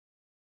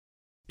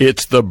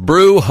It's the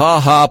Brew Ha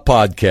Ha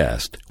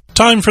Podcast.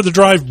 Time for the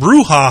Drive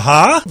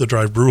Brouhaha. The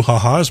Drive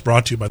Brouhaha is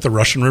brought to you by the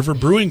Russian River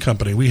Brewing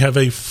Company. We have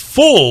a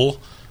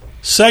full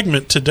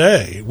segment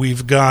today.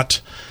 We've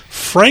got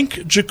Frank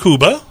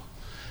Jakuba.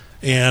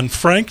 And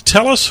Frank,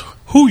 tell us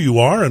who you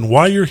are and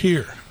why you're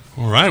here.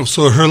 All right.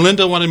 So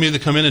Herlinda wanted me to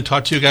come in and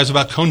talk to you guys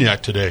about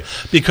cognac today.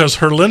 Because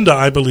Herlinda,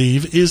 I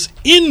believe, is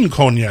in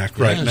cognac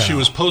right now. She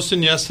was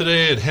posting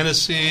yesterday at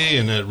Hennessy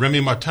and at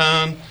Remy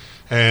Martin.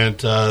 And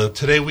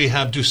today we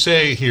have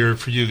Doucet here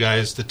for you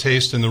guys to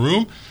taste in the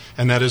room.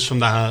 And that is from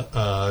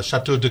the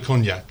Chateau de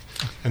Cognac.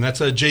 And that's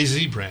a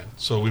JZ brand.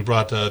 So we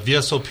brought a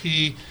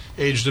VSOP,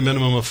 aged a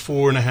minimum of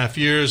 4.5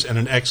 years, and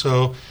an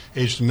XO,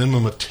 aged a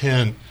minimum of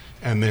 10.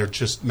 And they're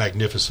just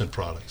magnificent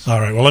products. All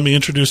right. Well, let me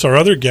introduce our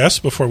other guests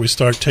before we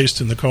start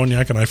tasting the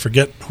cognac, and I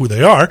forget who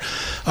they are.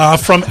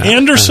 From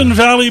Anderson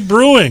Valley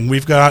Brewing,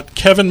 we've got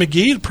Kevin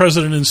McGee,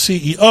 President and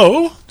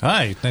CEO.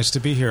 Hi. Nice to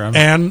be here.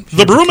 And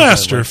the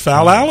Brewmaster,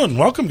 Fal Allen.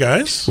 Welcome,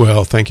 guys.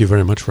 Well, thank you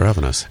very much for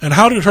having us. And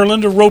how did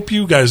Herlinda rope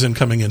you guys in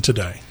coming in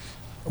today?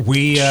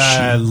 We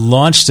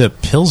launched a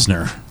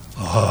Pilsner,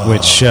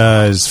 which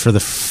is for the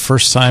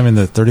first time in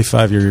the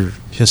 35-year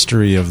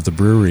history of the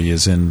brewery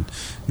is in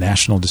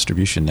national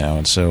distribution now,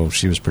 and so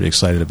she was pretty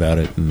excited about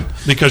it. And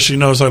because she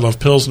knows I love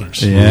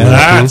Pilsners. Yeah,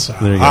 That's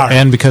there you go.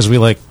 And because we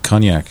like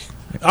cognac.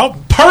 Oh,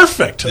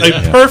 perfect.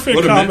 A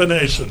perfect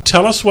combination.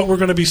 Tell us what we're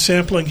going to be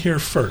sampling here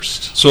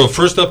first. So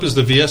first up is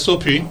the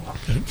VSOP.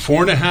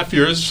 4.5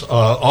 years,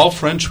 all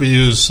French. We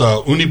use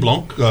Uni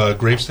Blanc,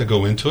 grapes that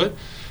go into it.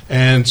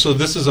 And so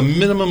this is a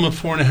minimum of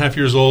 4.5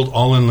 years old,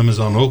 all in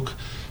Limousin oak.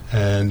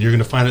 And you're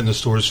going to find it in the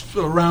stores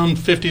around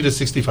 $50 to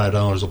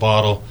 $65 a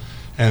bottle.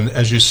 And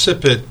as you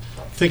sip it,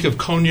 think of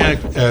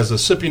cognac as a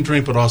sipping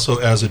drink, but also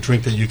as a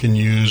drink that you can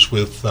use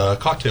with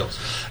cocktails.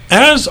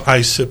 As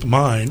I sip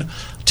mine,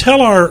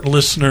 tell our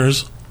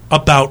listeners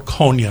about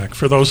cognac.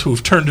 For those who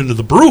have turned into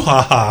the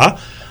brouhaha,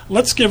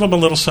 let's give them a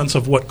little sense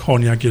of what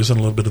cognac is and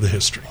a little bit of the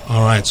history.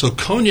 All right. So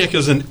cognac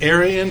is an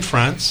area in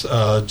France,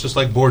 just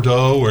like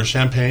Bordeaux or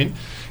Champagne,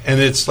 and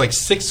it's like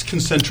 6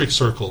 concentric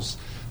circles.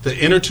 The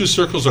inner 2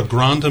 circles are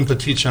Grand and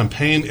Petit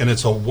Champagne, and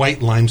it's a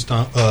white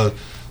limestone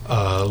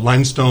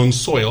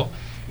soil.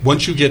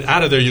 Once you get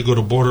out of there, you go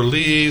to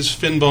Bordelaise,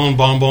 Finbon,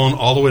 Bonbon,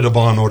 all the way to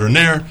Bon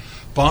Ordinaire.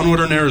 Bon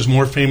Ordinaire is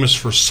more famous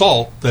for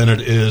salt than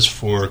it is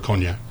for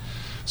cognac.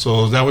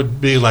 So that would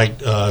be like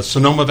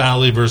Sonoma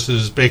Valley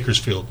versus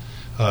Bakersfield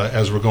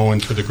as we're going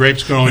for the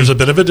grapes growing. There's a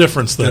bit of a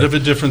difference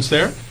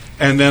there.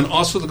 And then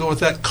also to go with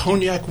that,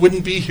 cognac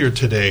wouldn't be here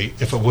today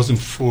if it wasn't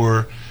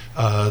for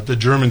the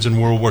Germans in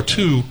World War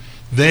II.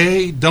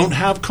 They don't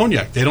have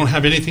cognac. They don't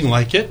have anything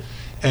like it.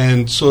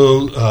 And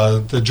so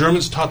the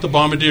Germans taught the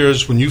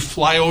bombardiers, when you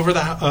fly over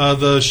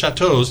the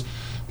chateaus,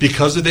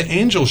 because of the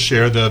angel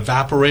share, the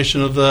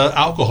evaporation of the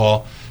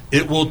alcohol,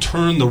 it will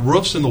turn the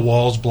roofs and the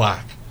walls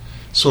black.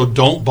 So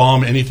don't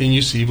bomb anything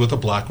you see with a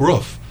black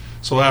roof.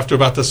 So after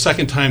about the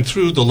second time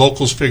through, the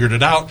locals figured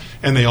it out,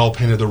 and they all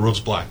painted the roofs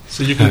black.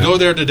 So you can go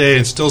there today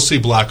and still see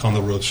black on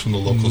the roofs from the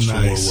locals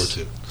from World War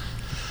II.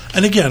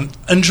 And again,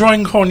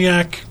 enjoying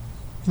cognac.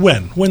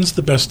 When's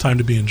the best time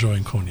to be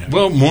enjoying cognac?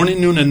 Well,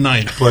 morning, noon, and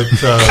night, but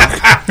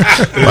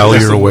while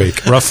you're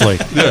awake, roughly.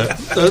 Yeah,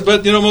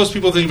 but most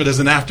people think of it as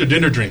an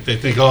after-dinner drink. They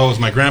think, oh, it was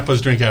my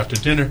grandpa's drink after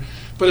dinner,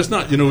 but it's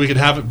not. We could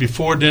have it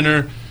before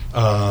dinner.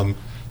 One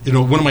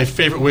of my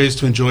favorite ways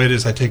to enjoy it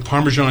is I take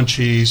Parmesan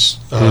cheese,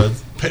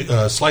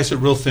 slice it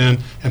real thin,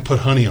 and put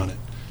honey on it,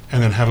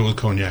 and then have it with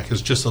cognac.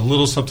 It's just a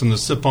little something to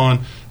sip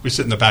on. We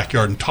sit in the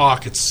backyard and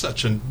talk. It's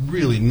such a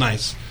really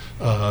nice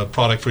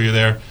product for you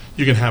there.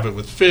 You can have it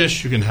with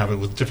fish. You can have it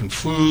with different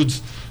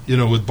foods.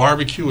 With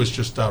barbecue, it's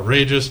just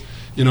outrageous.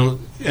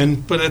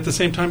 But at the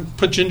same time,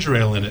 put ginger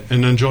ale in it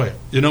and enjoy it.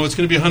 It's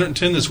going to be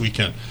 110 this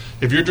weekend.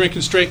 If you're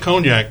drinking straight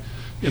cognac,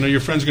 your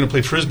friends are going to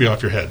play Frisbee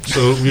off your head.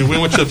 So we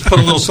want you to put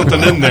a little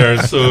something in there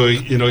so,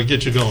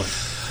 get you going.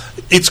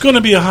 It's going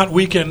to be a hot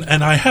weekend,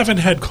 and I haven't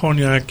had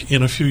cognac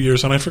in a few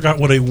years, and I forgot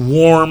what a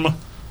warm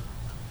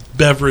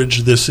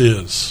beverage this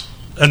is.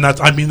 And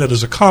I mean that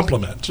as a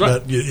compliment.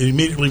 Right. That it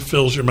immediately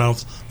fills your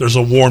mouth. There's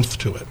a warmth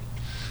to it.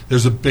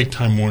 There's a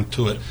big-time warmth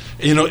to it.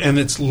 And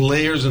it's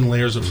layers and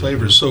layers of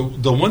flavors. So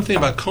the one thing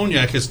about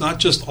cognac, it's not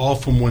just all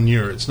from 1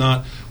 year. It's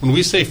not, when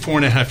we say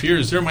 4.5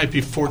 years, there might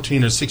be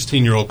 14 or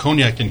 16-year-old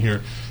cognac in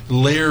here,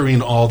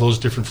 layering all those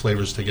different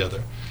flavors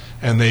together.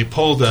 And they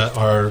pulled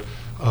our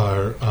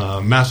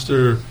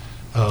master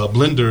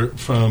blender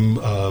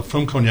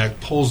from cognac,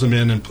 pulls them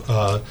in, and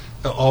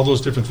all those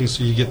different things,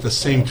 so you get the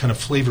same kind of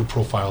flavor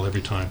profile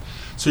every time.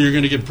 So you're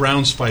going to get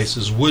brown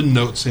spices, wood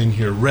notes in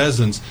here,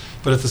 resins,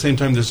 but at the same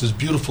time there's this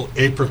beautiful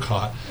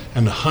apricot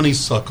and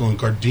honeysuckle and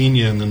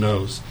gardenia in the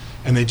nose.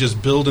 And they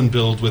just build and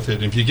build with it.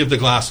 And if you give the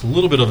glass a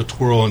little bit of a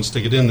twirl and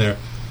stick it in there,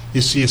 you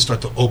see it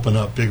start to open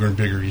up bigger and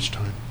bigger each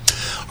time.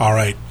 All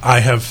right. I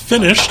have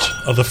finished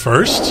the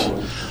first.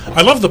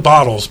 I love the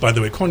bottles, by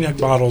the way. Cognac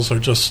bottles are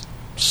just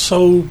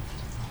so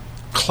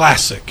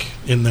classic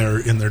in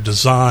their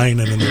design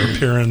and in their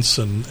appearance,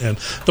 and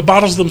the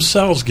bottles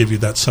themselves give you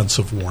that sense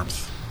of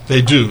warmth.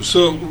 They do.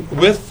 So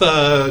with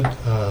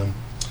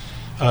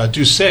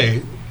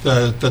Doucet,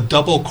 the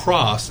double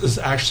cross is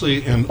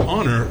actually in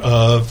honor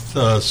of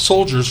the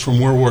soldiers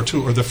from World War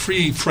II, or the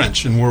Free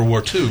French in World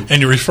War II.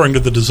 And you're referring to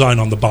the design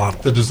on the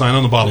bottle. The design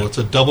on the bottle. It's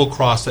a double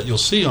cross that you'll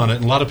see on it,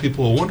 and a lot of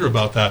people will wonder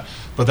about that.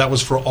 But that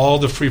was for all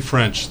the Free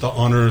French, the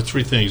honor of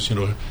three things,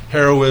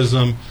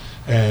 heroism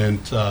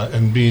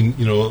and being,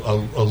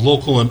 a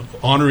local and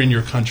honoring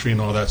your country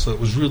and all that. So it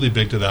was really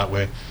big to that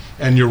way.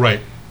 And you're right.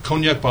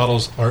 Cognac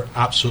bottles are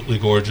absolutely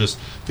gorgeous.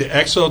 The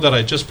XO that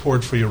I just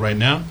poured for you right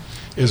now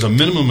is a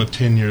minimum of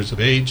 10 years of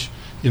age.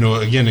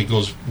 Again, it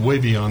goes way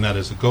beyond that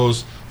as it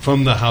goes,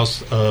 from the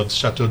house of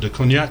Chateau de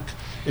Cognac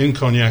in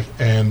Cognac,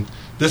 and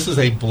this is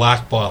a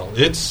black bottle.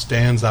 It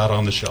stands out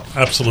on the shelf.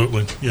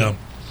 Absolutely, yeah.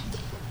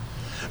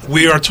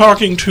 We are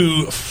talking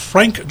to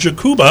Frank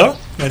Jakuba,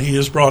 and he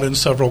has brought in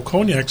several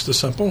cognacs to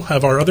sample.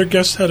 Have our other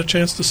guests had a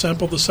chance to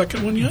sample the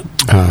second one yet?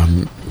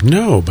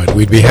 No, but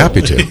we'd be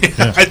happy to.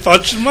 I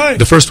thought you might.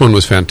 The first one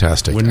was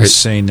fantastic. Wouldn't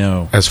say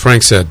no. As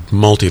Frank said,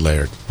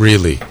 multi-layered,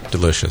 really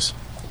delicious.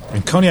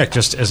 And cognac,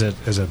 just as a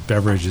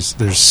beverage,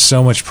 there's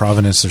so much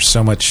provenance, there's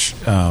so much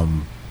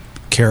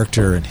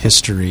character and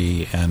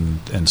history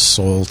and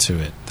soul to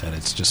it that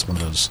it's just one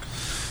of those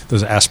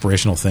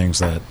aspirational things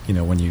that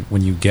when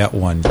you get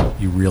one,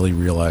 you really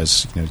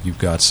realize you've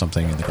got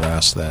something in the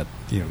glass that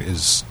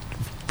is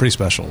pretty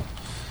special.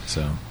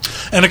 So,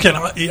 and again,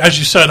 as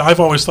you said, I've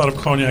always thought of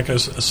cognac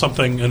as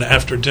something an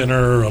after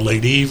dinner, a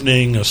late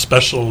evening, a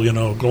special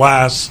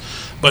glass.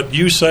 But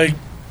you say,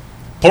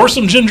 pour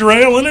some ginger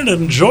ale in it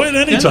and enjoy it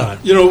anytime.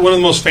 Yeah. One of the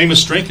most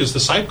famous drink is the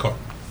sidecar.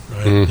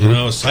 Right?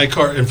 Mm-hmm.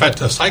 Sidecar. In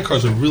fact, a sidecar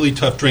is a really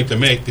tough drink to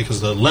make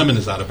because the lemon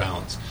is out of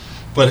balance.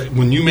 But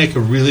when you make a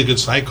really good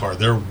sidecar,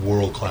 they're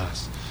world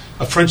class.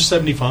 A French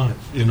 75,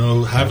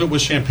 have it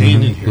with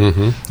champagne in here.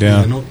 Mm-hmm.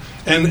 Yeah.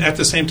 And at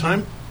the same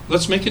time,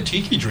 let's make a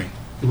tiki drink.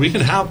 We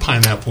can have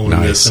pineapple in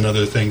this and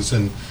other things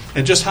and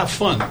just have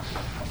fun.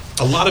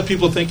 A lot of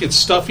people think it's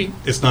stuffy.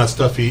 It's not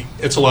stuffy.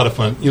 It's a lot of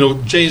fun.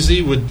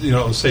 Jay-Z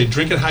would say,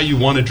 drink it how you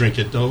want to drink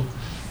it. Don't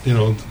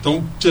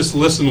just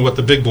listen to what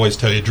the big boys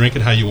tell you. Drink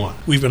it how you want.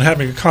 We've been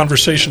having a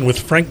conversation with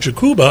Frank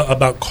Jakuba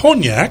about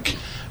cognac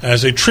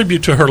as a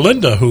tribute to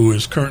Herlinda, who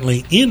is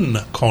currently in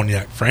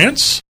Cognac,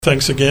 France.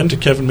 Thanks again to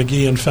Kevin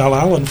McGee and Fal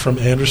Allen from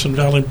Anderson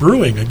Valley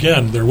Brewing.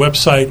 Again, their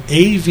website,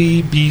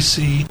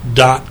 avbc.com.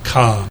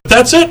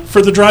 That's it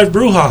for the Drive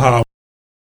Brouhaha.